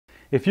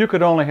If you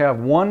could only have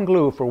one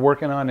glue for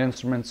working on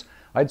instruments,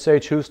 I'd say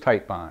choose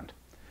Titebond.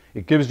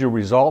 It gives you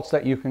results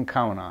that you can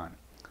count on.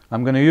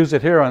 I'm going to use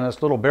it here on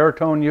this little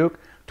baritone uke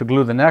to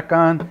glue the neck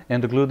on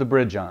and to glue the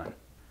bridge on.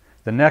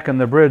 The neck and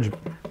the bridge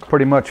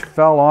pretty much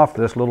fell off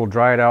this little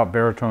dried out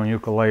baritone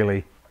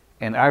ukulele,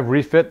 and I've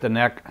refit the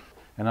neck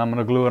and I'm going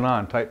to glue it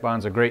on.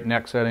 Titebond's a great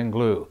neck setting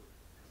glue.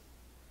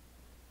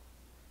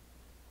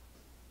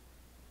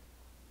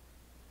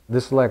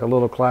 This is like a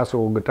little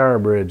classical guitar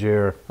bridge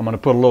here. I'm going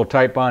to put a little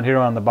Titebond here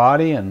on the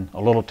body and a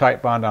little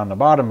Titebond on the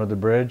bottom of the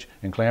bridge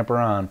and clamp her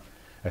on.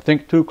 I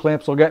think 2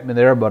 clamps will get me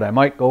there, but I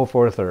might go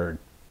for a 3rd.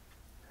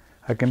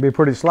 I can be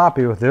pretty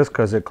sloppy with this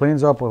because it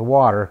cleans up with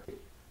water.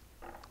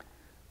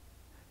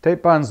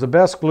 Titebond's the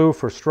best glue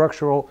for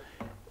structural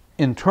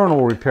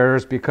internal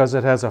repairs because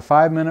it has a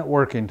 5-minute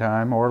working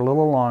time or a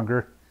little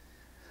longer.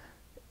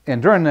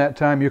 And during that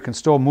time you can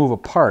still move a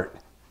part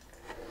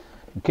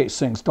in case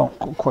things don't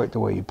go quite the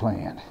way you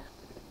planned.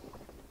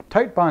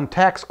 Titebond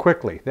tacks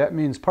quickly. That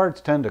means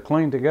parts tend to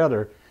cling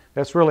together.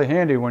 That's really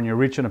handy when you're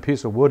reaching a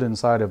piece of wood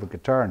inside of a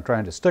guitar and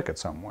trying to stick it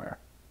somewhere.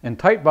 And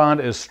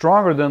Titebond is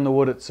stronger than the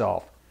wood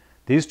itself.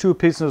 These 2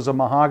 pieces of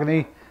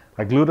mahogany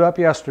I glued up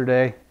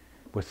yesterday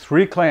with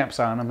 3 clamps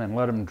on them and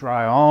let them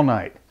dry all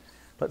night.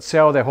 Let's see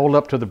how they hold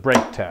up to the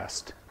break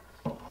test.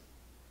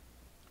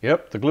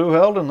 Yep, the glue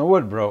held and the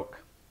wood broke.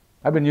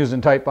 I've been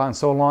using Titebond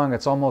so long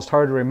it's almost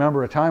hard to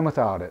remember a time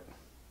without it.